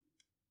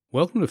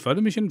Welcome to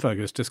Photomission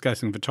Focus,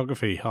 discussing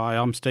photography. Hi,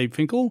 I'm Steve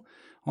Finkel.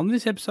 On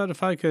this episode of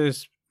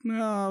Focus, we're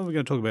going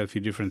to talk about a few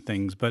different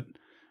things, but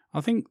I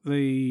think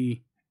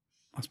I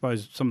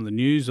suppose some of the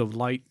news of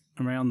late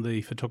around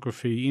the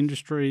photography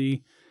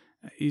industry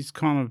is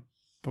kind of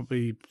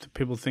probably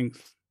people think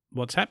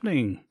what's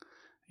happening.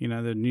 You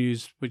know, the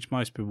news, which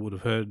most people would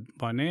have heard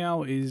by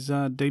now, is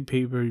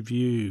DP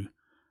Review,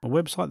 a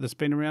website that's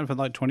been around for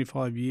like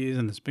 25 years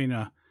and it's been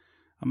a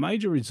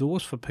major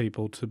resource for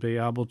people to be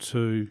able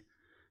to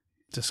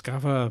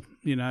discover,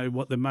 you know,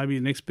 what the maybe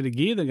the next bit of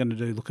gear they're going to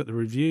do, look at the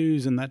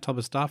reviews and that type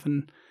of stuff.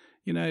 And,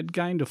 you know, it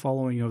gained a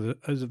following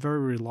as a very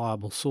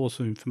reliable source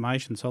of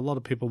information. So a lot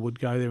of people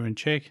would go there and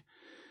check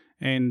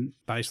and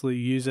basically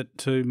use it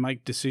to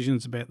make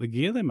decisions about the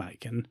gear they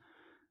make. And,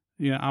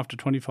 you know, after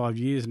 25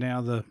 years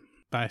now, they're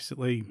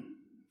basically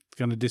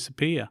going to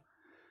disappear.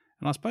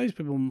 And I suppose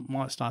people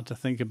might start to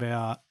think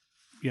about,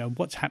 you know,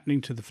 what's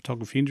happening to the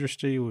photography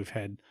industry. We've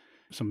had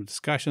some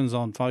discussions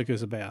on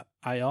Focus about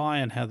AI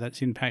and how that's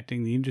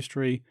impacting the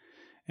industry.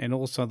 And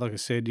also, like I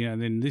said, you know,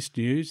 then this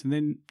news. And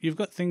then you've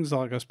got things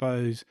like, I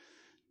suppose,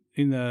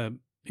 in the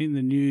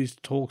news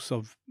talks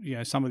of, you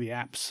know, some of the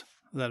apps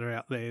that are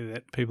out there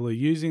that people are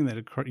using, that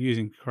are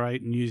using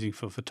Create and using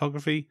for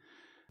photography,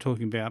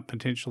 talking about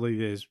potentially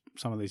there's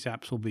some of these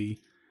apps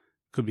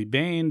could be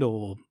banned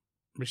or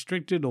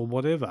restricted or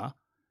whatever.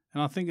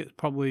 And I think it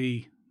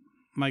probably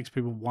makes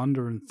people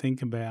wonder and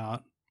think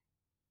about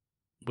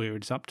where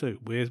it's up to.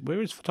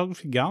 Where is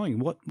photography going?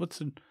 What's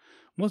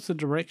the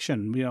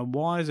direction? You know,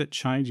 why is it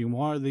changing?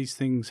 Why are these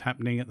things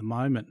happening at the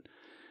moment?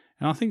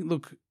 And I think,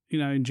 look, you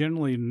know,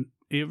 generally in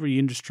every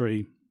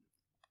industry,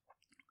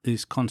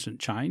 there's constant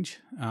change,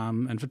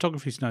 and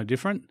photography is no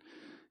different.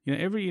 You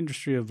know, every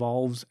industry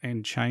evolves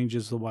and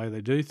changes the way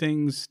they do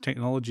things.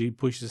 Technology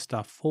pushes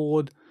stuff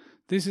forward.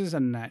 This is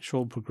a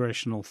natural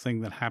progressional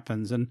thing that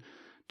happens. And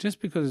just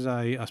because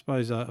I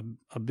suppose a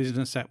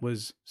business that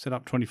was set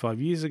up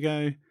 25 years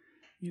ago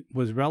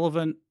was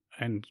relevant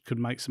and could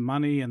make some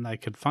money and they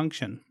could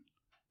function,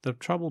 the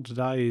trouble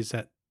today is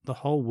that the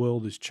whole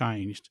world has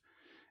changed.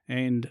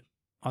 And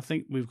I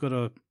think we've got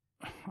to,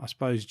 I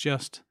suppose,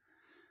 just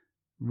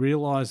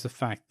realise the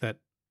fact that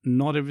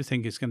not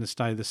everything is going to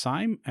stay the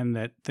same, and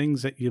that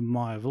things that you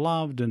might have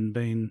loved and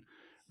been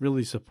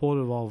really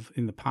supportive of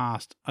in the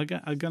past are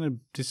going to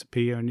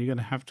disappear, and you're going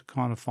to have to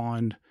kind of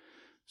find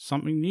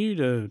something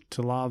new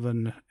to love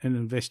and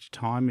invest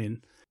your time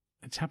in.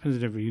 It happens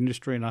in every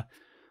industry. And I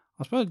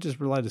suppose just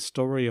relate a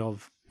story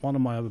of one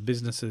of my other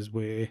businesses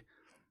where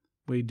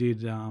we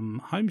did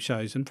home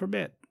shows, and for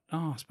about,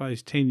 I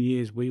suppose 10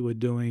 years we were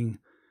doing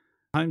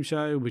a home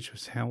show which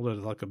was held at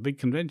like a big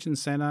convention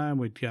centre, and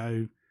we'd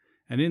go,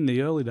 and in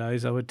the early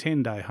days they were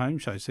 10-day home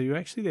shows. So you're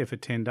actually there for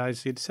 10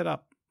 days. So you'd set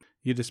up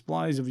your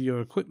displays of your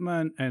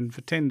equipment, and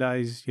for 10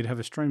 days you'd have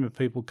a stream of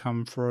people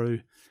come through,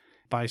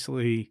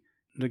 basically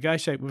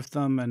negotiate with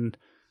them and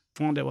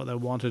find out what they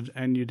wanted,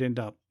 and you'd end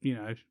up, you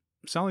know,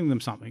 selling them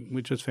something,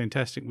 which was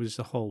fantastic. Was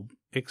the whole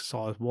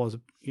exercise was,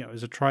 you know,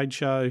 as a trade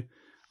show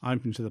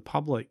open to the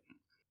public.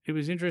 It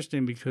was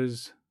interesting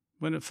because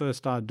when it first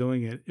started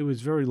doing it, it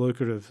was very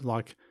lucrative.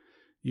 Like,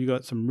 you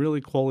got some really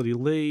quality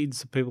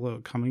leads. The people that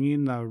were coming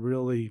in, they were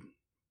really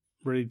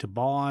ready to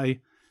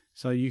buy.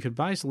 So you could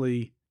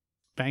basically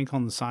bank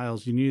on the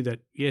sales. You knew that,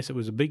 yes, it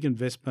was a big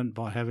investment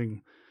by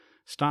having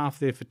staff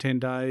there for 10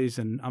 days.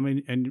 And I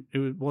mean, and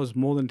it was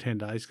more than 10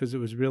 days because it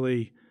was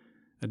really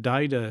a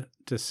day to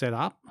set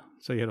up.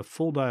 So you had a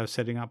full day of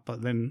setting up,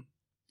 but then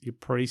you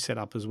pre-set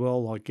up as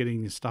well, like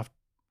getting your stuff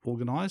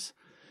organised.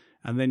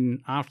 And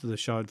then after the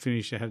show had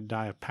finished, you had a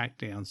day of pack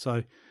down.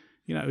 So,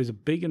 you know, it was a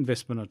big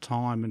investment of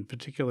time, and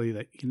particularly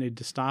that you need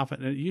to staff it.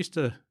 And it used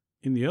to,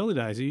 in the early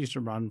days, it used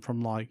to run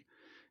from like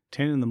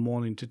 10 in the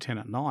morning to 10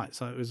 at night.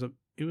 So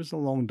it was a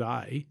long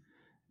day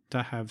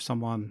to have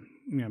someone,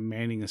 you know,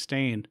 manning a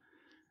stand.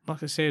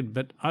 Like I said,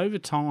 but over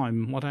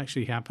time, what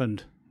actually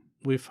happened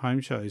with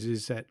home shows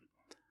is that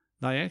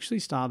they actually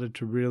started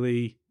to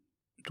really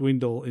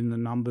dwindle in the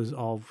numbers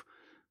of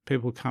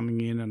people coming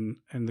in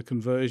and the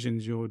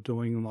conversions you're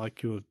doing.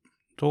 Like, you're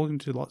talking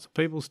to lots of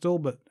people still,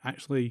 but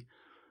actually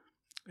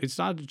it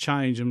started to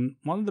change. And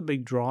one of the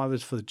big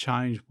drivers for the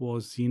change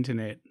was the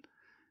internet,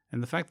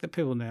 and the fact that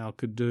people now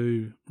could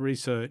do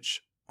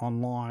research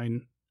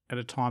online at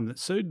a time that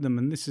suited them.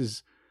 And this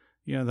is,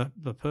 you know,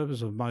 the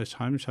purpose of most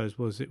home shows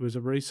was it was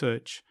a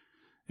research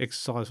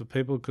exercise for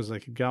people, because they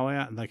could go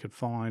out and they could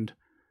find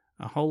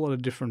a whole lot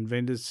of different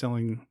vendors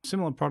selling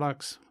similar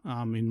products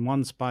in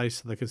one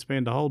space. So they could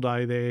spend a whole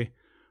day there,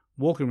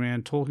 walking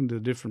around, talking to the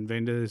different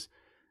vendors,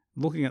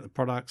 looking at the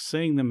products,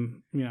 seeing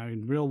them, you know,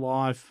 in real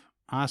life,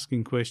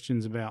 asking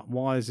questions about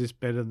why is this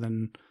better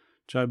than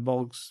Joe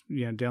Boggs,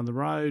 you know, down the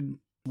road?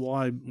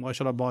 Why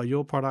should I buy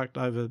your product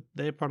over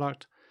their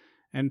product?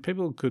 And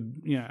people could,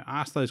 you know,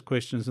 ask those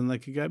questions, and they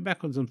could go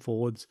backwards and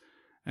forwards.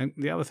 And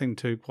the other thing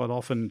too, quite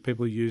often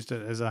people used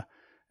it as a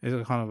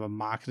kind of a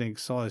marketing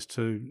exercise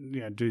to,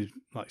 you know, do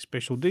like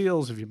special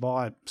deals. If you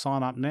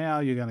sign up now,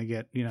 you're going to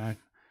get, you know,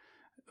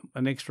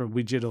 an extra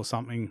widget or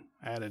something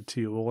added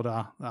to your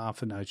order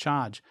for no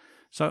charge.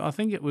 So I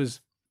think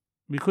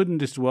we couldn't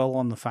just dwell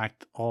on the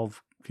fact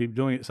of keep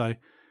doing it. So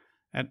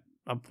at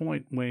a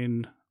point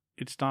when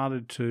we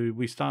started to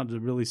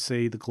really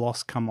see the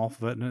gloss come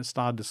off of it and it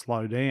started to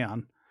slow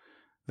down,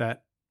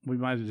 that we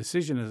made a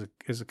decision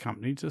as a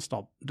company to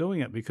stop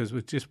doing it because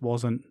it just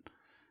wasn't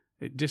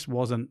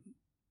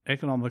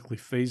economically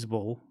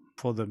feasible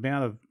for the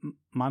amount of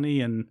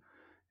money and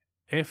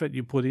effort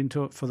you put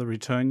into it for the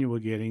return you were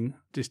getting.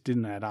 Just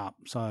didn't add up.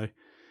 So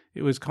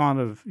it was kind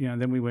of,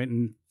 then we went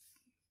and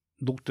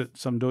looked at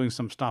doing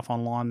some stuff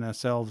online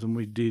ourselves, and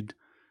we did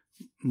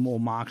more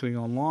marketing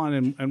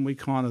online, and we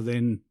kind of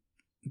then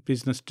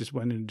business just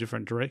went in a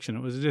different direction.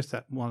 It was just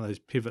that one of those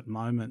pivot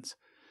moments.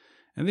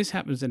 And this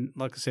happens in,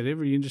 like I said,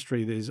 every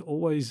industry. There's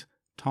always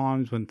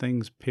times when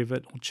things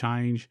pivot or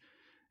change.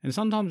 And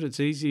sometimes it's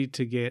easy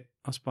to get,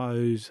 I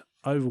suppose,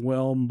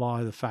 overwhelmed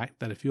by the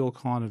fact that if you're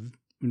kind of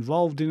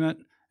involved in it,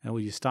 or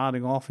you're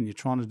starting off and you're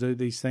trying to do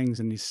these things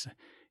and you're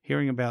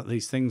hearing about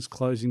these things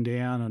closing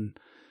down and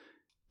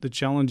the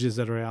challenges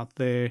that are out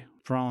there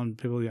from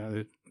people,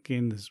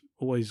 again, there's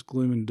always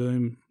gloom and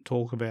doom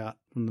talk about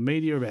from the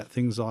media about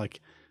things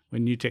like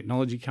when new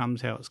technology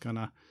comes, how it's going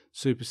to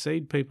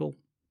supersede people.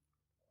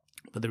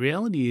 But the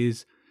reality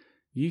is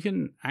you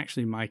can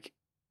actually make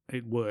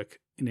it work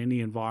in any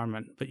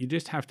environment, but you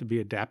just have to be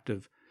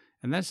adaptive.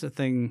 And that's the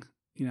thing,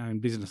 in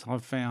business.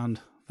 I've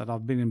found that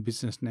I've been in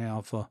business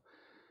now for,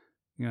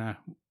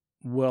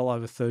 well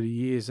over 30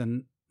 years.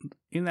 And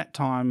in that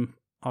time,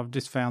 I've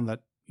just found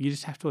that you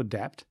just have to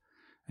adapt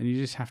and you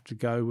just have to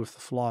go with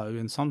the flow.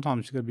 And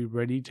sometimes you've got to be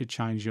ready to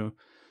change your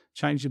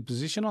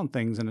position on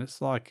things. And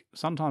it's like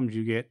sometimes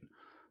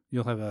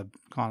you'll have a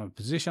kind of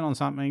position on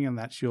something and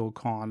that's your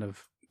kind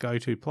of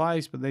go-to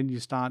place, but then you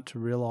start to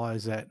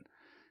realize that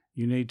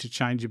you need to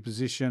change your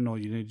position, or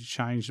you need to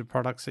change the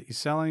products that you're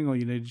selling, or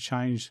you need to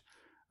change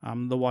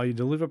the way you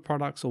deliver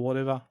products or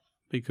whatever,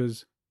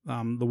 because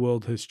the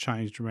world has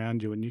changed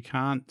around you and you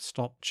can't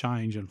stop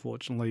change,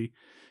 unfortunately.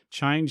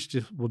 Change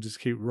will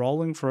just keep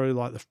rolling through,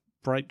 like the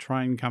freight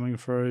train coming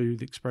through,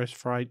 the express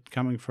freight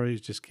coming through,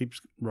 it just keeps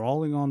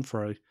rolling on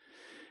through.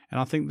 And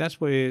I think that's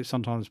where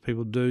sometimes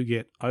people do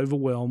get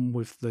overwhelmed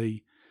with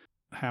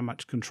how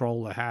much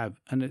control they have.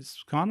 And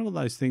it's kind of one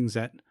of those things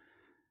that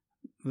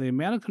the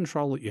amount of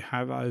control that you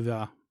have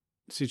over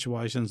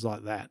situations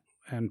like that,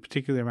 and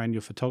particularly around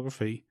your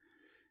photography,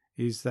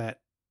 is that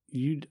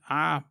you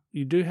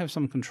do have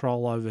some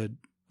control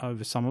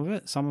over some of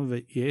it. Some of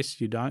it,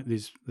 yes, you don't.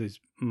 There's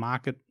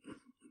market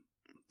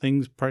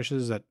things,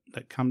 pressures that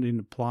come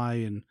into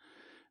play, and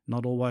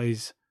not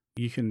always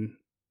you can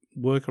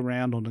work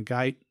around or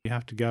negate. You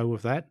have to go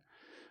with that.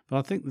 But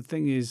I think the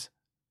thing is,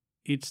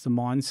 it's the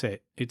mindset,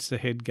 it's the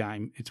head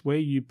game. It's where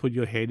you put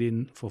your head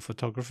in for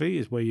photography,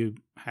 is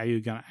how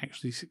you're going to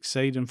actually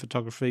succeed in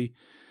photography,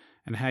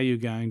 and how you're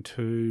going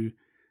to,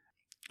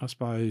 I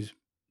suppose,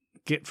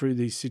 get through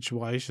these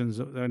situations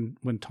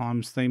when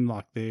times seem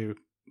like they're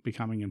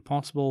becoming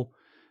impossible.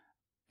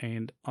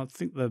 And I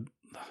think the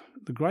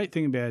great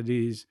thing about it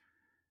is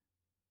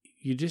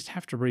you just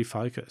have to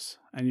refocus,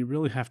 and you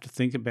really have to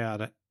think about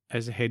it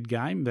as a head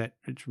game, that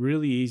it's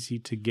really easy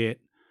to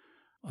get,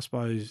 I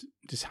suppose,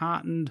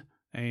 disheartened.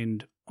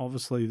 And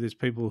obviously there's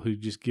people who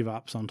just give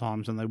up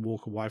sometimes and they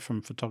walk away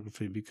from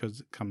photography because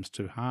it comes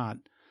too hard.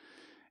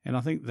 And I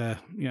think the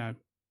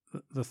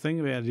thing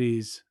about it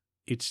is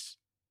it's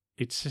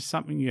just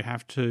something you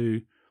have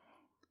to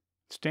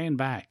stand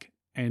back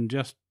and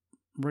just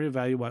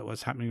reevaluate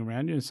what's happening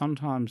around you. And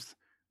sometimes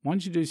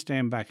once you do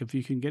stand back, if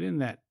you can get in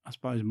that, I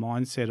suppose,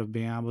 mindset of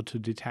being able to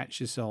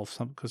detach yourself,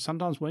 because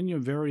sometimes when you're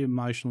very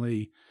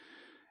emotionally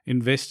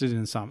invested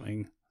in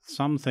something,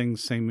 some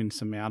things seem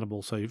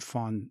insurmountable, so you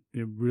find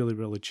it really,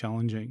 really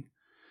challenging.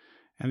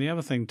 And the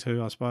other thing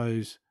too, I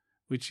suppose,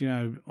 which,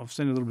 I've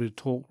seen a little bit of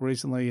talk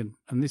recently,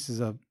 and this is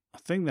a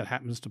thing that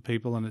happens to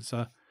people, and it's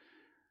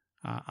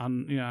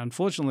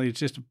unfortunately, it's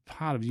just a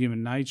part of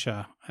human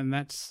nature, and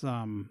that's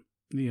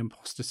the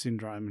imposter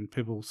syndrome. And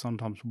people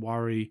sometimes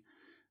worry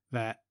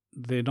that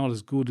they're not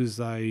as good as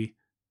they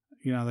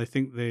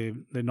think they're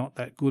not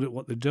that good at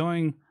what they're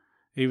doing,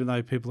 even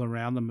though people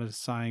around them are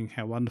saying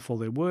how wonderful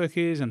their work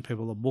is and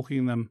people are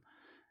booking them.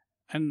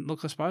 And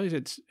look, I suppose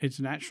it's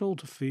natural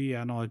to fear.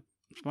 And I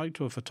spoke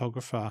to a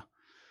photographer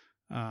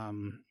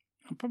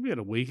probably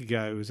a week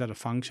ago. It was at a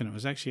function. It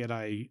was actually at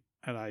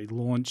a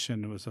launch,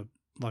 and it was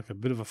a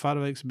bit of a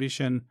photo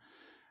exhibition.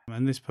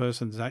 And this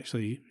person's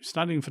actually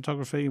studying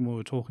photography, and we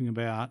were talking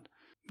about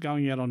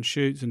going out on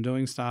shoots and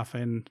doing stuff,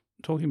 and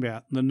talking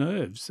about the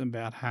nerves,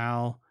 about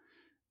how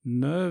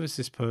nervous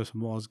this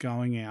person was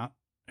going out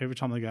every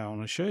time they go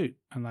on a shoot,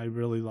 and they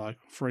really like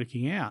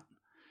freaking out.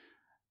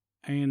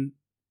 And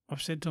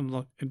I've said to them,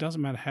 look, it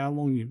doesn't matter how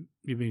long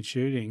you've been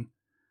shooting,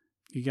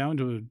 you go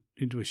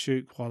into a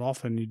shoot quite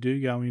often, you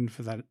do go in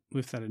for that,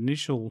 with that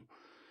initial,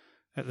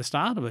 at the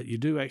start of it, you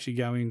do actually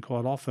go in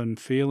quite often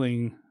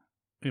feeling,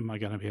 am I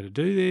going to be able to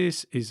do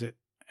this?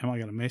 Am I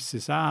going to mess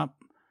this up?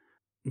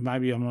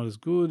 Maybe I'm not as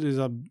good as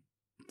I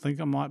think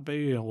I might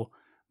be, or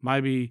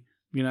maybe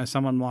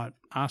someone might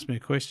ask me a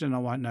question, I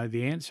won't know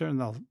the answer, and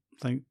they'll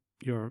think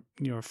you're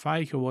a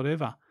fake or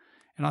whatever.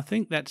 And I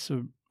think that's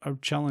a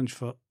challenge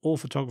for all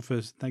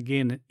photographers.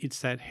 Again, it's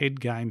that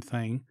head game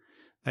thing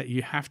that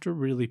you have to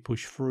really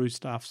push through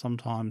stuff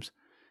sometimes.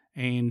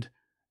 And,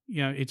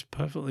 it's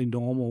perfectly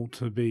normal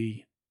to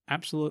be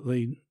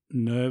absolutely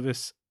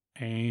nervous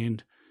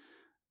and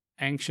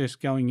anxious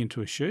going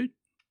into a shoot,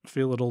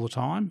 feel it all the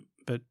time.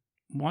 But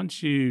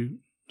once you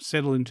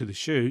settle into the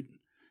shoot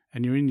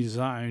and you're in your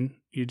zone,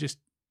 it's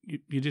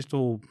just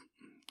all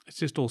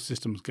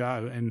systems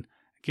go. And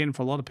again,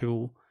 for a lot of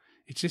people,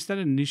 it's just that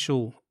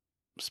initial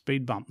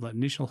speed bump, that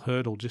initial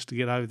hurdle, just to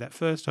get over that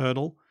first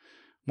hurdle.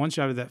 Once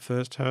you're over that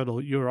first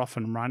hurdle, you're off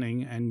and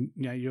running, and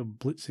you're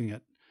blitzing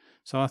it.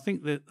 So I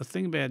think that the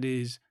thing about it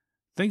is,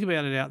 think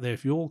about it out there.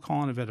 If you're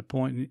kind of at a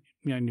point,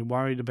 and you're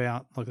worried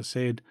about, like I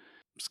said,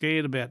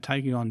 scared about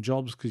taking on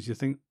jobs because you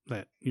think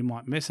that you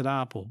might mess it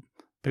up, or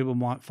people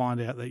might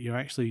find out that you're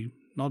actually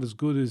not as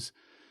good as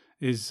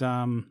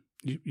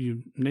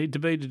you need to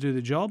be to do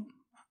the job.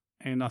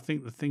 And I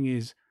think the thing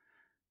is,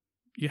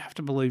 you have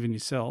to believe in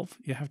yourself.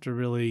 You have to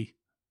really,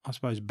 I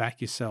suppose,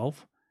 back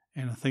yourself.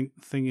 And I think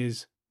the thing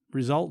is,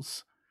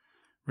 results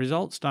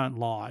don't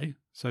lie.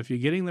 So if you're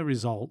getting the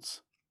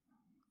results,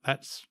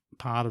 that's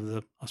part of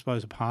the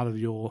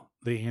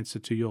answer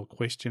to your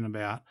question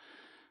about,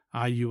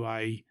 are you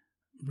a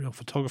real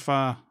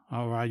photographer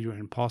or are you an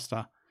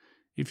imposter?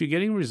 If you're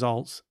getting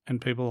results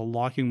and people are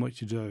liking what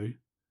you do,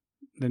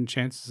 then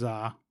chances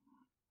are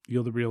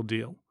you're the real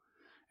deal.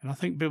 And I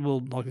think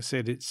people, like I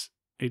said, it's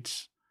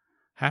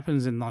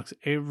happens in like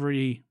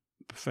every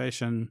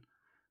profession.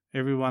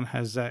 Everyone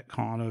has that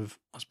kind of,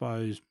 I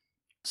suppose,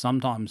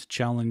 sometimes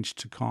challenge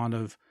to kind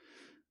of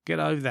get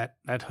over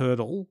that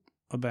hurdle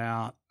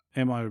about,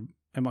 am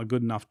I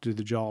good enough to do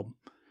the job?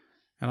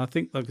 And I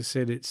think, like I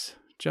said, it's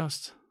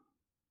just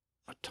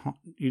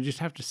you just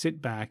have to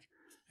sit back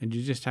and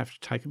you just have to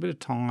take a bit of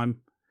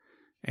time.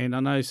 And I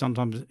know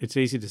sometimes it's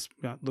easy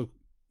to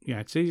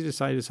it's easy to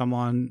say to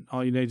someone,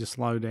 oh, you need to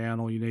slow down,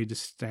 or you need to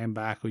stand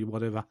back, or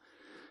whatever.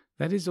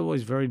 That is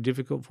always very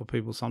difficult for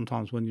people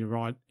sometimes when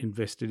you're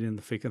invested in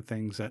the thick of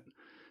things, that,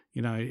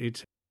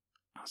 it's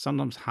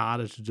sometimes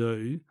harder to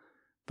do,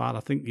 but I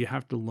think you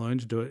have to learn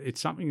to do it.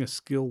 It's a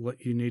skill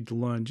that you need to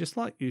learn, just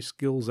like your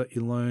skills that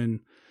you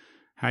learn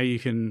how you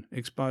can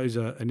expose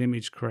an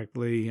image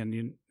correctly,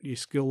 and your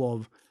skill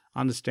of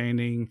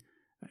understanding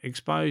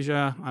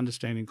exposure,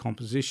 understanding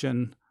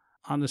composition,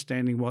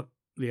 understanding what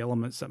the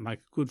elements that make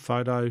a good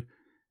photo,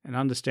 and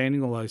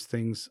understanding all those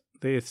things.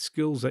 They're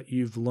skills that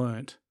you've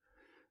learnt.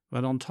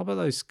 But on top of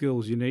those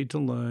skills, you need to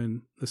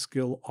learn the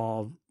skill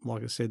of,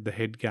 like I said, the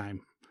head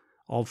game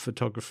of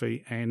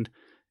photography. And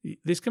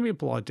this can be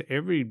applied to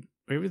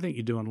everything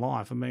you do in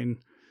life. I mean,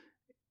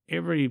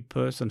 every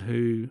person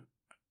who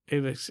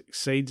ever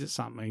succeeds at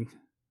something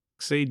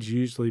succeeds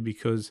usually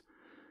because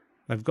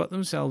they've got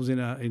themselves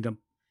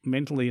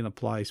mentally in a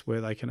place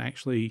where they can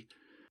actually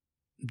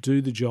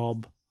do the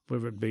job,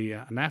 whether it be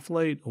an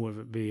athlete or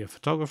whether it be a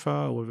photographer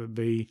or whether it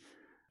be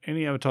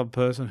any other type of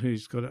person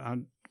who's got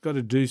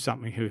to do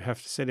something, who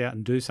have to set out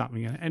and do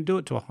something and do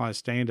it to a high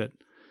standard.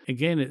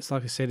 Again, it's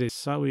like I said, it's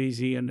so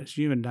easy and it's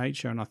human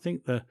nature. And I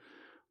think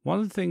one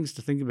of the things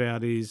to think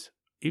about is,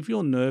 if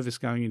you're nervous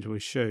going into a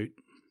shoot,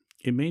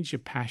 it means you're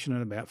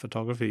passionate about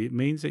photography. It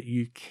means that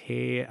you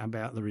care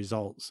about the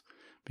results,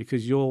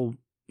 because if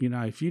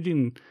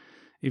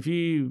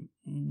you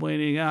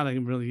went in, I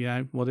don't really,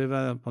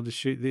 whatever, I'll just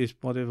shoot this,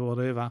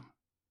 whatever,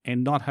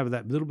 and not have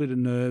that little bit of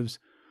nerves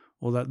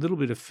or that little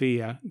bit of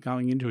fear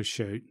going into a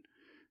shoot,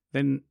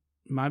 then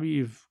maybe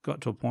you've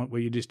got to a point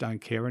where you just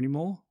don't care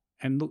anymore.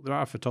 And look, there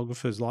are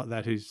photographers like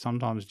that who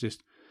sometimes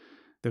just,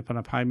 they're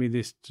going to pay me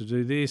this to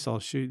do this, I'll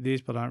shoot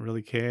this, but I don't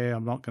really care.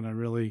 I'm not going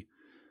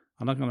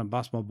to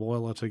bust my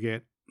boiler to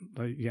get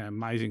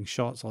amazing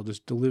shots. I'll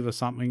just deliver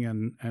something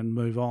and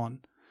move on.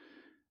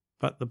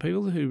 But the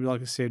people who,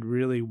 like I said,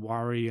 really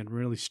worry and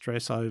really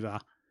stress over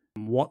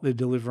what they're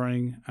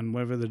delivering and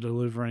whether they're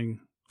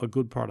delivering a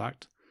good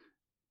product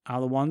are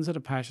the ones that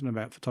are passionate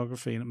about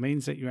photography. And it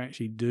means that you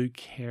actually do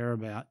care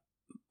about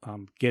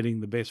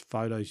getting the best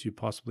photos you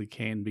possibly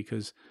can,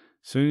 because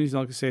soon as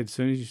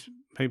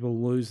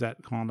people lose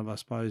that kind of, I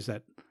suppose,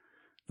 that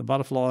the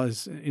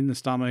butterflies in the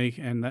stomach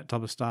and that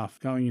type of stuff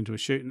going into a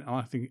shoot, and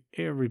I think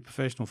every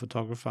professional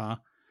photographer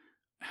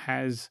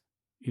has,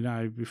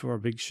 before a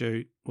big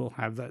shoot, will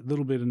have that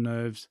little bit of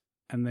nerves.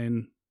 And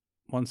then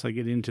once they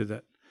get into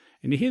that,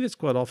 and you hear this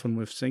quite often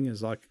with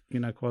singers, like,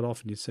 quite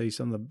often you see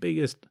some of the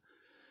biggest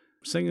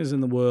singers in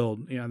the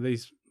world,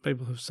 these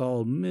people have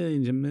sold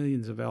millions and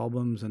millions of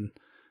albums and,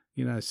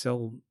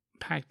 sell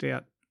packed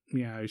out,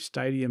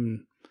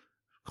 stadium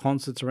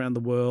concerts around the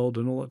world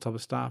and all that type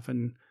of stuff.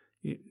 And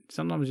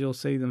sometimes you'll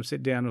see them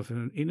sit down with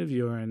an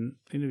interviewer, and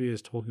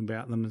interviewers talking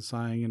about them and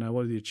saying,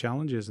 what are your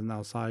challenges? And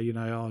they'll say,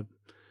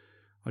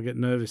 I get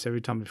nervous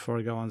every time before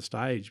I go on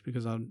stage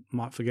because I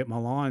might forget my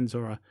lines,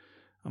 or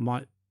I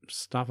might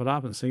stuff it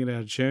up and sing it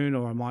out of tune,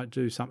 or I might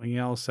do something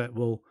else that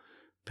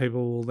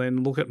people will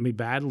then look at me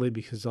badly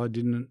because I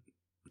didn't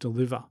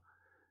deliver.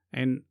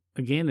 And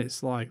again,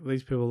 it's like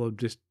these people are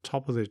just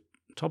top of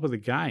the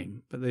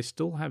game, but they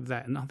still have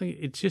that. And I think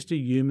it's just a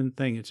human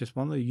thing. It's just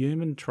one of the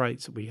human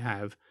traits that we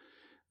have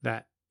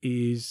that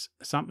is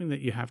something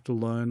that you have to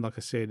learn. Like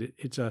I said,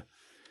 it's a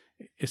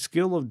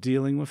skill of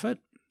dealing with it.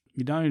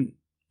 I don't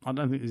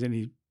think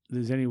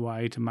there's any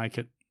way to make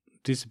it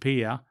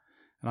disappear.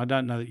 And I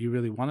don't know that you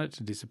really want it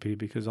to disappear,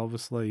 because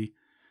obviously,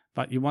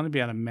 but you want to be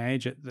able to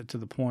manage it to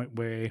the point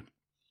where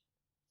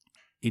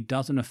it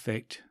doesn't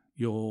affect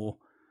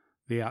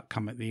the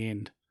outcome at the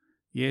end.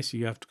 Yes,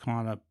 you have to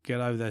kind of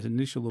get over those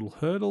initial little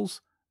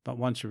hurdles, but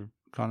once you're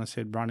kind of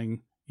said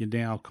running, you're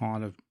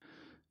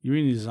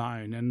in your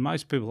zone. And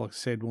most people, like I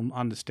said, will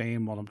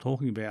understand what I'm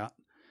talking about,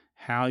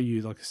 how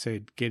you, like I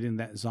said, get in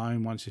that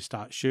zone once you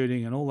start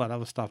shooting, and all that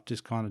other stuff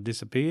just kind of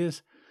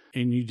disappears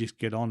and you just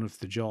get on with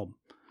the job.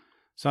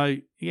 So,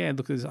 yeah,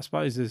 look, I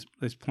suppose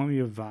there's plenty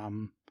of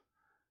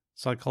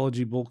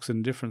psychology books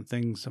and different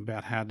things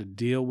about how to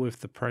deal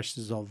with the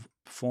pressures of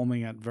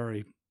performing at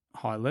very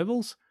high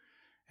levels.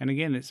 And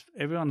again,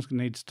 everyone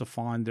needs to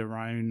find their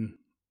own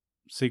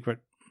secret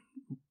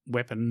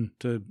weapon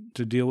to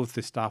deal with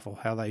this stuff, or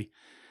how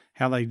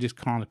they just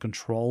kind of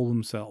control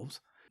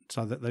themselves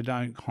so that they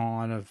don't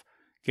kind of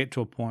get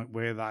to a point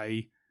where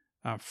they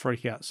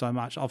freak out so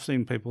much. I've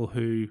seen people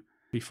who,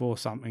 before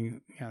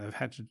something, they've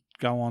had to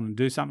go on and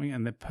do something,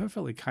 and they're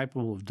perfectly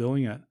capable of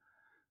doing it,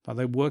 but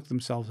they work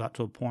themselves up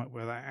to a point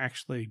where they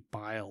actually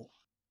bail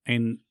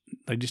and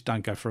they just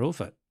don't go through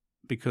with it,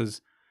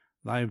 because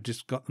they've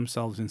just got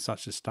themselves in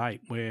such a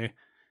state where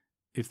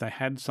if they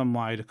had some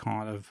way to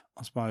kind of,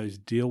 I suppose,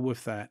 deal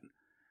with that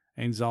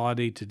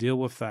anxiety, to deal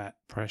with that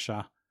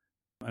pressure,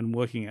 and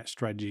working out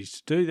strategies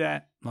to do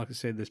that, like I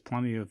said, there's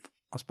plenty of,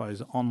 I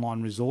suppose,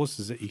 online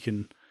resources that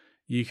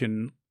you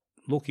can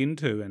look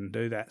into and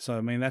do that. So,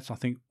 I mean, I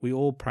think we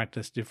all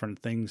practice different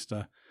things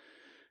to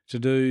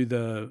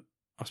do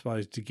I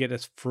suppose, to get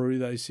us through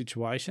those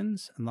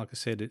situations. And like I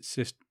said, it's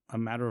just a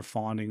matter of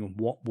finding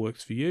what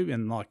works for you,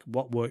 and like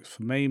what works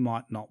for me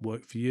might not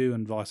work for you,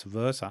 and vice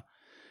versa.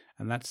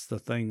 And that's the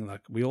thing,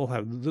 like we all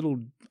have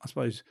little, I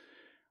suppose,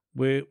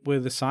 we're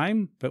the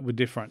same, but we're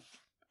different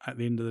at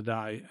the end of the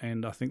day.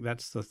 And I think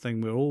that's the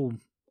thing, we're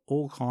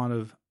all kind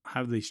of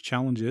have these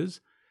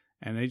challenges,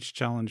 and each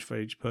challenge for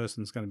each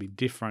person is going to be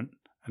different,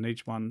 and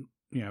each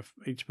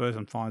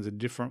person finds a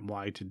different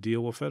way to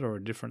deal with it, or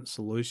a different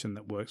solution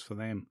that works for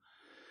them.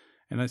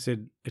 And I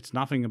said, it's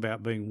nothing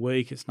about being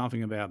weak. It's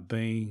nothing about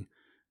being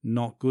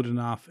not good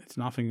enough. It's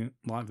nothing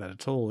like that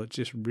at all. It's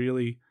just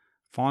really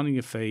finding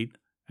your feet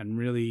and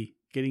really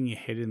getting your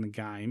head in the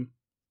game,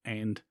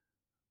 and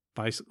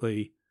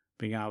basically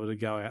being able to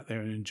go out there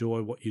and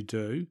enjoy what you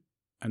do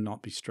and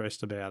not be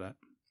stressed about it.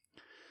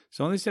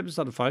 So on this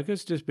episode of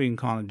Focus, just been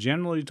kind of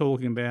generally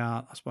talking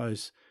about, I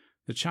suppose,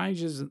 the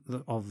changes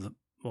of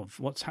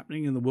what's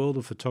happening in the world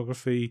of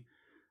photography,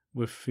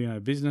 with,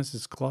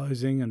 businesses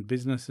closing and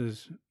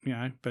businesses,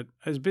 but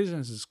as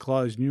businesses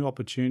close, new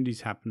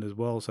opportunities happen as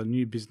well. So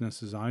new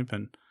businesses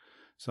open.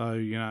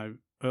 So,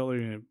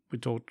 earlier we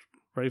talked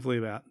briefly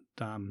about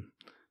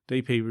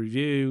DP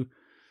Review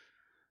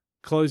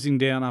closing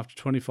down after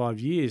 25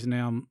 years.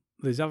 Now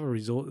there's other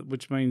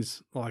which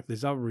means like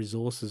there's other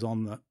resources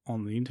on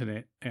the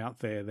internet out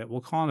there that will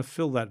kind of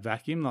fill that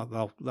vacuum. Like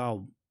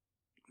they'll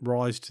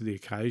rise to the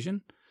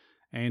occasion,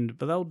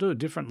 but they'll do it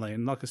differently.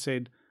 And like I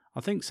said, I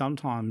think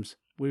sometimes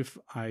with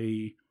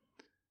a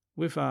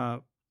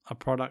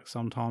product,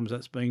 sometimes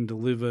that's being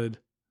delivered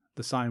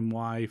the same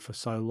way for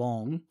so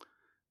long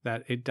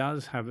that it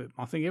does have it.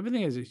 I think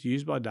everything has its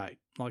use by date.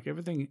 Like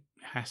everything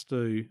has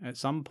to at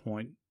some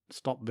point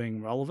stop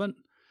being relevant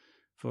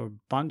for a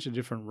bunch of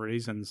different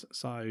reasons.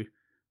 So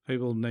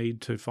people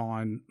need to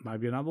find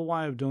maybe another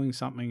way of doing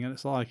something. And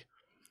it's like,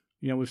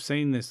 we've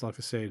seen this, like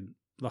I said,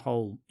 the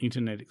whole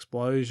internet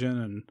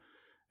explosion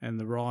and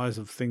the rise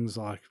of things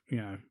like,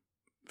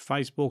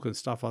 Facebook and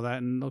stuff like that.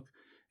 And look,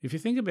 if you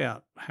think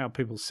about how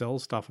people sell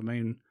stuff, I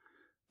mean,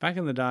 back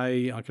in the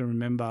day, I can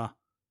remember,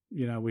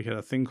 we had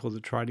a thing called the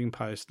Trading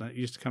Post, and it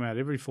used to come out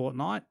every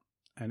fortnight,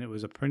 and it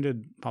was a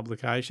printed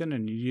publication,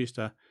 and you used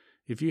to,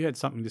 if you had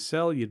something to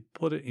sell, you'd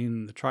put it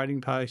in the Trading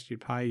Post,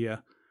 you'd pay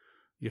your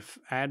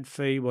ad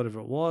fee, whatever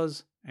it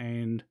was,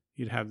 and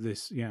you'd have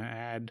this,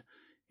 ad,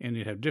 and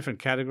you'd have different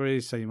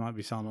categories. So you might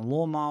be selling a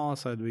lawnmower,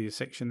 so there'd be a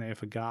section there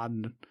for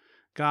garden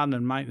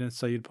and maintenance.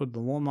 So you'd put the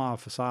lawnmower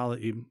for sale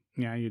that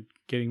you're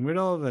getting rid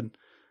of, and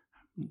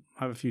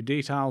have a few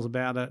details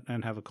about it,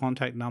 and have a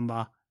contact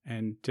number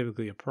and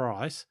typically a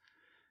price.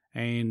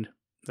 And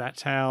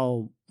that's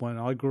how, when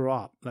I grew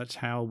up, that's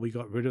how we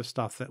got rid of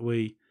stuff that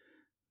we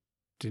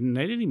didn't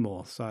need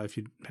anymore. So if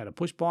you had a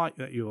push bike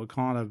that you were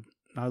kind of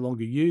no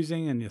longer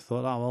using, and you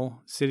thought, oh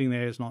well, sitting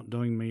there is not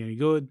doing me any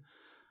good,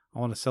 I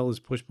want to sell this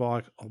push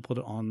bike, I'll put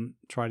it on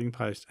Trading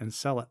Post and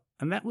sell it.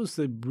 And that was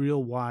the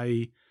real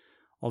way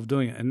of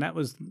doing it. And that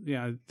was,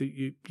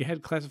 you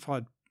had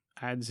classified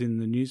ads in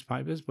the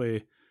newspapers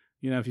where,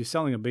 if you're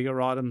selling a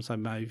bigger item, so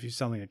maybe if you're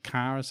selling a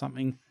car or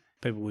something,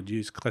 people would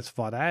use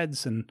classified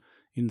ads and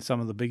in some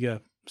of the bigger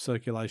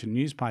circulation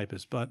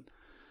newspapers.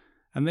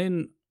 And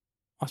then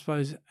I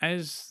suppose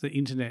as the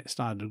internet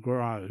started to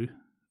grow,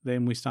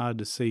 then we started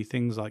to see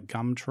things like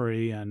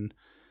Gumtree and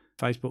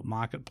Facebook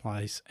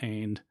Marketplace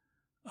and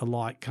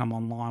alike come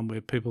online,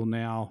 where people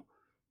now,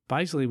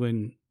 basically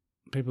when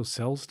people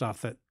sell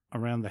stuff that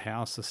around the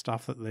house, the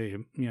stuff that they're,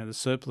 the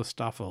surplus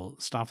stuff or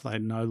stuff they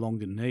no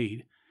longer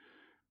need.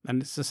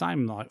 And it's the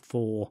same like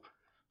for,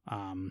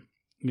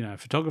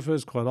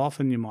 photographers. Quite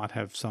often you might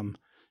have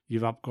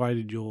you've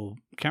upgraded your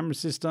camera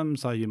system,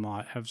 so you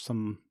might have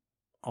some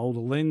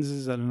older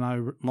lenses that are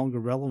no longer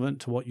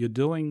relevant to what you're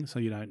doing, so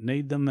you don't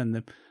need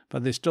them.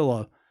 But there's still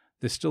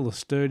a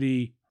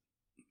sturdy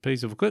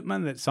piece of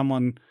equipment that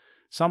someone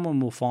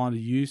will find a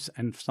use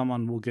and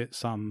someone will get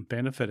some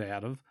benefit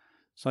out of.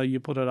 So you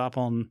put it up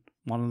on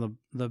one of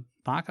the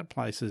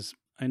marketplaces,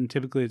 and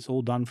typically it's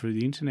all done through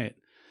the internet.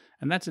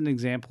 And that's an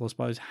example, I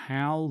suppose,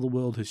 how the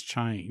world has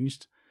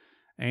changed.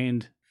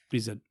 And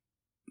is it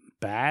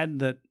bad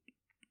that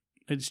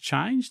it's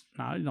changed?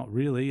 No, not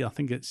really. I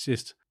think it's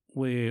just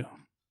we're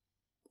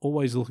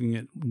always looking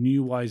at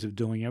new ways of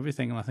doing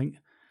everything. And I think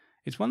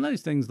it's one of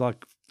those things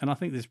and I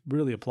think this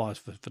really applies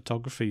for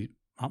photography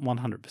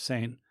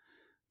 100%.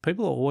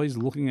 People are always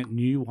looking at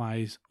new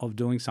ways of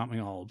doing something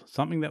old.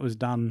 Something that was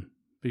done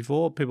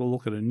before, people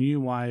look at a new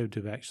way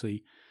to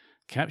actually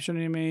capture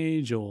an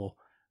image or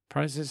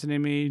process an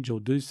image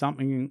or do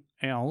something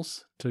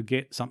else to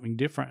get something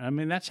different. I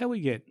mean, that's how we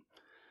get,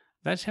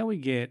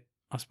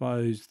 I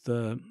suppose,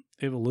 the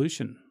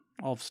evolution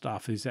of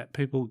stuff, is that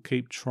people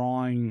keep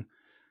trying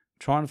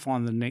to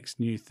find the next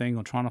new thing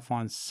or trying to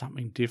find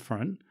something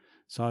different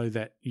so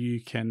that you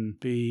can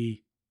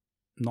be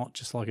not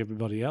just like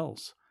everybody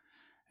else.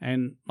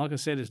 And like I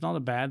said, it's not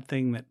a bad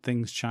thing that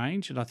things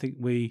change. And I think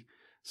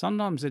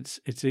sometimes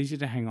it's easy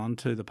to hang on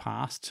to the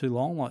past too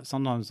long. Like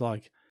sometimes,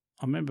 I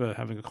remember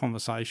having a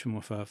conversation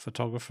with a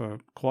photographer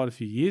quite a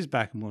few years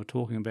back, and we were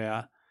talking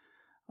about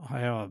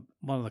how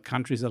one of the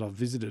countries that I've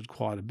visited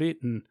quite a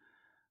bit, and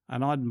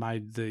I'd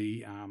made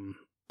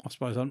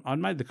I'd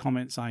made the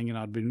comment saying,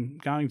 I'd been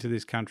going to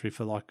this country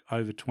for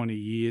over 20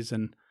 years,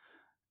 and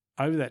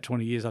over that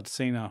 20 years I'd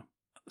seen a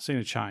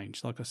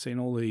change. I'd seen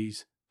all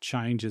these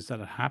changes that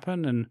had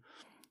happened, and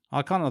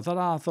I kind of thought,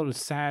 I thought it was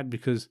sad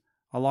because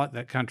I liked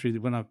that country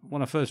when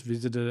I first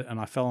visited it, and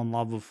I fell in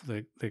love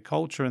with their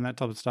culture and that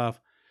type of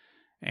stuff.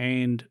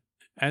 And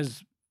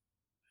as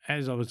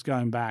I was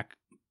going back,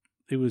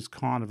 it was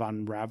kind of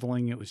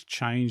unraveling, it was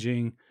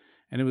changing,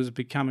 and it was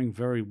becoming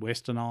very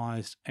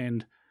westernized.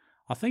 And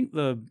I think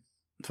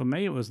for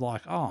me it was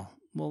oh,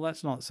 well,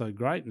 that's not so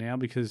great now,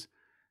 because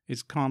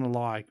it's kind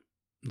of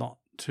not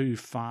too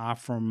far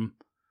from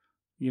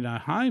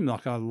home.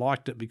 I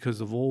liked it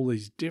because of all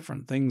these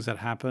different things that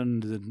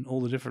happened and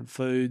all the different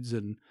foods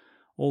and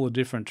all the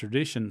different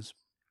traditions.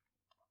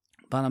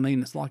 But I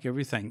mean, it's like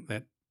everything,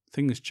 that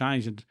things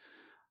change.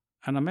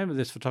 And I remember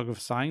this photographer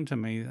saying to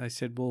me, they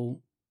said, well,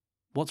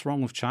 what's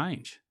wrong with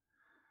change?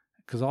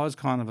 Because I was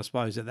kind of, I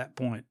suppose, at that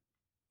point,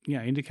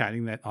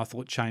 indicating that I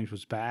thought change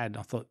was bad.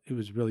 I thought it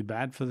was really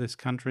bad for this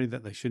country,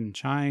 that they shouldn't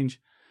change.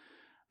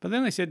 But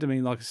then they said to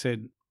me, like I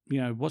said,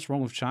 what's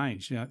wrong with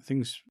change?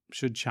 Things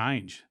should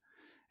change.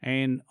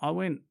 And I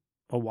went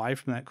away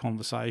from that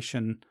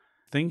conversation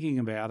thinking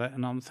about it,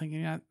 and I'm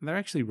thinking, they're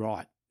actually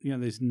right.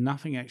 There's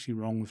nothing actually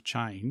wrong with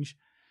change.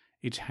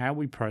 It's how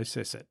we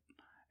process it.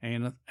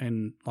 And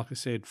like I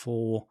said,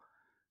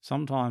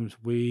 sometimes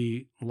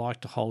we like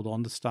to hold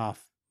on to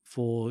stuff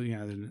for,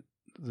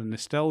 the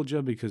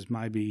nostalgia, because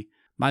maybe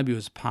it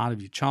was part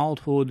of your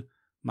childhood.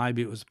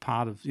 Maybe it was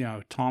part of,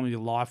 a time of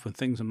your life when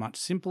things are much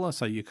simpler.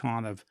 So you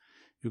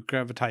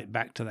gravitate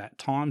back to that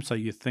time. So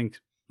you think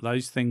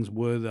those things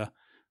were the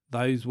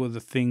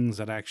things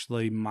that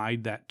actually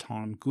made that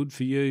time good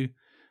for you,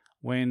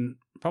 when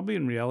probably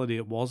in reality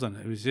it wasn't.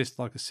 It was just,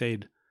 like I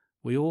said,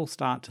 we all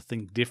start to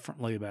think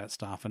differently about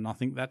stuff, and I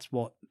think that's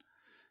what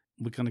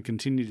we're going to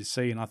continue to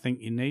see. And I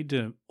think you need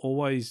to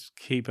always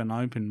keep an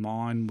open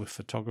mind with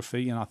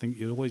photography, and I think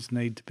you always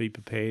need to be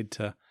prepared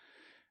to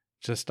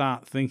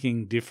start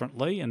thinking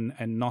differently and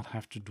not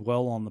have to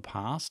dwell on the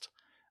past.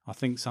 I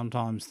think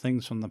sometimes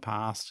things from the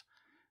past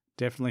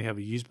definitely have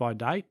a use-by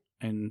date,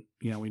 and,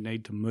 we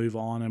need to move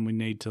on, and we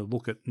need to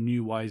look at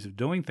new ways of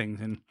doing things.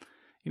 And,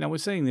 we're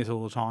seeing this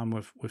all the time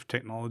with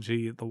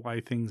technology, the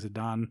way things are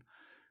done.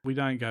 We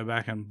don't go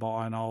back and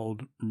buy an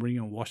old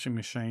wringer washing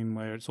machine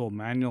where it's all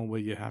manual, where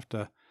you have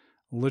to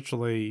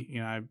literally,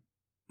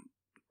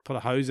 put a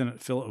hose in it,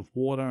 fill it with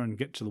water and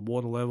get to the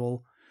water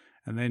level.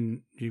 And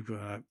then you've got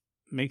to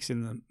mix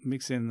in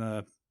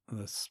the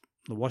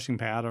washing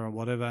powder or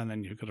whatever, and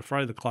then you've got to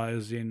throw the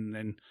clothes in,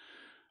 and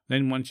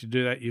then once you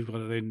do that, you've got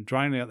to then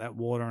drain out that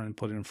water and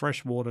put in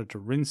fresh water to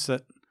rinse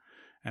it.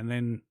 And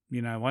then,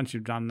 once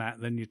you've done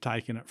that, then you're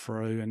taking it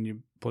through and you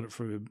put it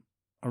through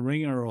a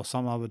wringer or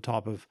some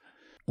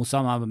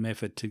other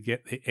method to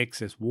get the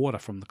excess water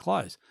from the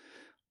clothes.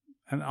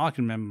 And I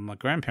can remember my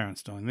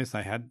grandparents doing this.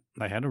 They had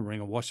a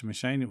wringer washing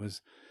machine. It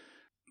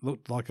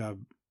looked like a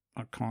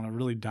kind of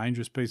really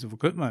dangerous piece of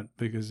equipment,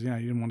 because, you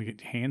didn't want to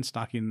get your hand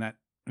stuck in that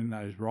in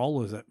those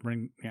rollers that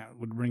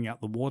would wring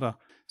out the water.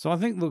 So I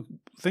think, look,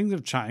 things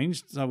have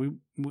changed. So we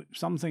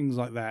some things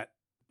like that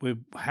we're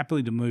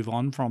happily to move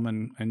on from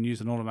and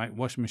use an automatic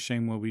washing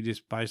machine where we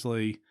just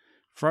basically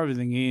throw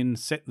everything in,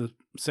 set the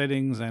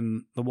settings,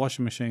 and the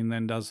washing machine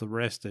then does the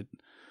rest. It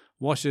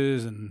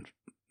washes and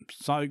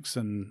soaks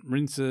and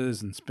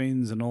rinses and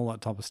spins and all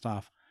that type of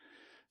stuff.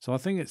 So I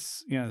think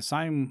it's the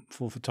same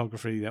for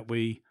photography, that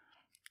we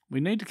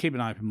need to keep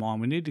an open mind.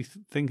 We need to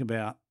think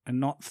about and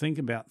not think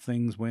about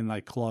things when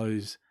they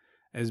close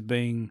as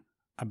being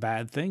a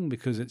bad thing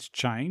because it's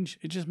change.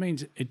 It just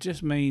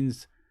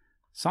means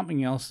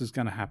something else is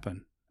going to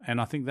happen. And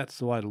I think that's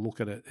the way to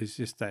look at it. It's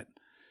just that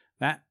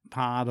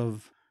part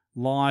of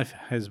life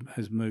has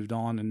moved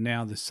on, and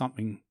now there's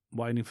something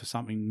waiting for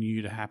something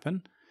new to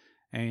happen.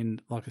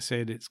 And like I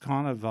said, it's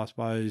kind of, I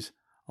suppose,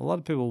 a lot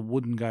of people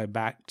wouldn't go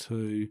back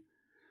to,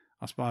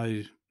 I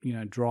suppose,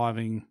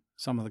 driving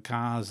some of the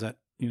cars that,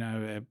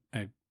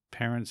 our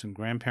parents and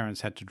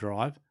grandparents had to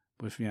drive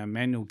with,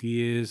 manual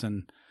gears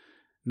and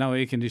no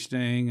air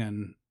conditioning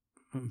and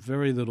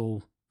very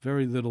little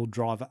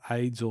driver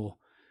aids or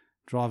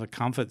driver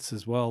comforts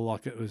as well.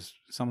 Like, it was,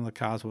 some of the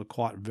cars were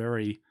quite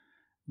very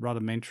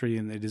rudimentary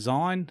in their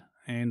design.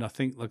 And I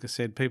think, like I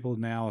said, people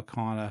now are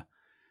kind of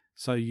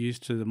so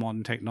used to the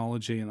modern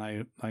technology, and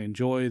they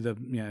enjoy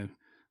the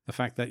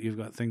fact that you've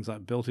got things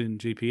like built-in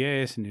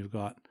GPS, and you've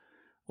got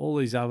all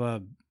these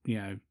other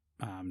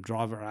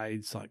driver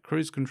aids like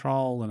cruise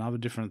control and other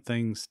different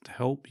things to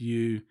help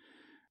you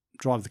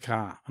drive the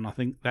car. And I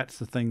think that's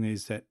the thing,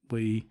 is that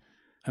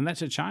and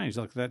that's a change.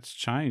 Like, that's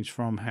changed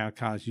from how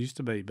cars used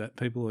to be, but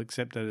people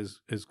accept that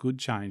as good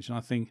change. And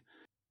I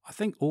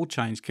think all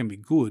change can be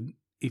good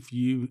if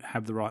you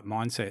have the right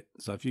mindset.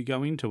 So if you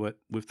go into it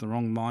with the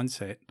wrong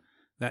mindset,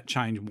 that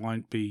change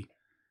won't be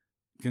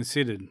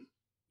considered.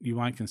 You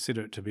won't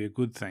consider it to be a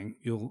good thing.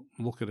 You'll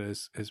look at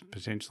it as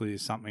potentially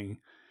as something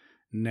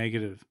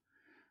negative.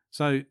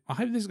 So I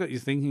hope this got you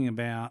thinking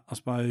about, I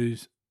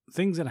suppose,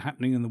 things that are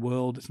happening in the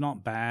world. It's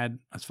not bad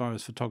as far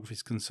as photography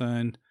is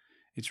concerned.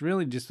 It's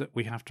really just that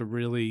we have to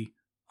really,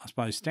 I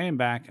suppose, stand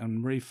back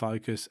and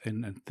refocus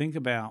and think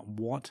about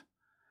what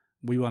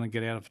we want to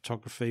get out of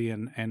photography,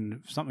 and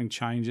if something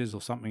changes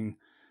or something,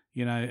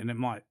 and it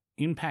might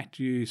impact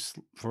you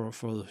for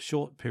a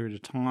short period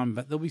of time,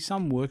 but there'll be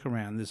some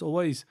workaround. There's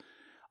always,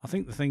 I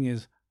think the thing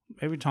is,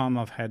 every time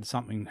I've had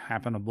something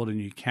happen, I bought a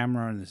new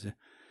camera and there's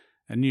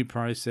a new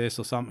process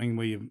or something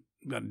where you've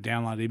got to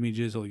download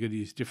images or you've got to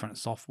use different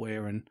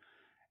software, and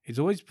it's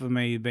always for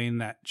me been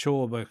that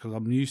chore because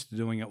I'm used to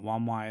doing it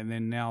one way, and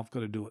then now I've got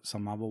to do it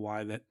some other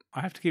way. That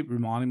I have to keep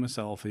reminding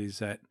myself is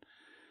that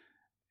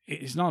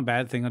it's not a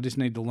bad thing. I just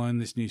need to learn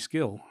this new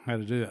skill, how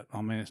to do it.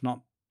 I mean, it's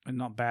not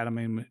bad. I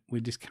mean,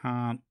 we just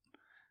can't.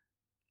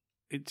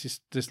 It's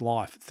just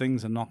life.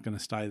 Things are not going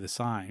to stay the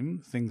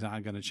same. Things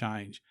are going to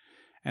change.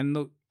 And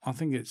look, I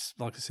think it's,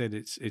 like I said,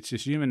 it's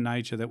just human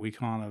nature that we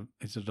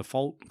it's a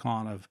default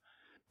kind of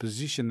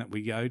position that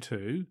we go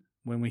to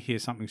when we hear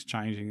something's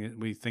changing.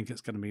 We think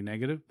it's going to be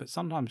negative, but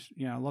sometimes,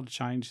 a lot of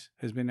change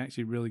has been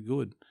actually really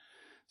good.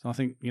 So I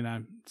think,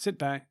 sit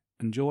back,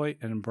 enjoy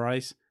and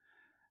embrace,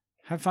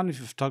 have fun with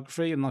your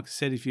photography. And like I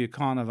said, if you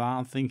kind of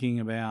are thinking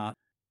about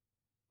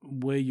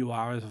where you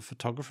are as a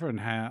photographer and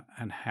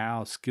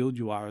how skilled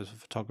you are as a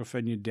photographer,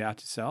 and you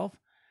doubt yourself,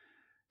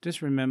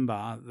 just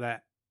remember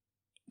that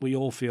we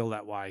all feel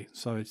that way.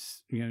 So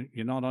it's,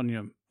 you're not on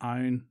your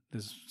own.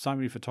 There's so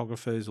many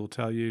photographers will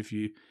tell you, if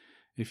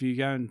you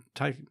go and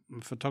take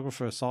a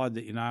photographer aside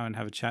that and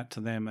have a chat to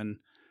them, and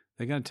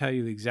they're going to tell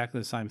you exactly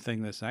the same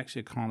thing. That's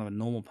actually kind of a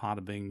normal part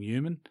of being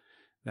human,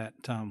 that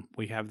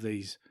we have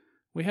these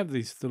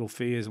little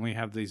fears and we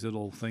have these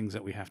little things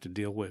that we have to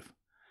deal with.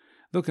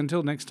 Look,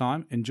 until next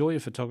time, enjoy your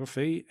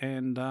photography,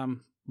 and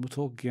we'll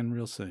talk again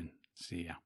real soon. See ya.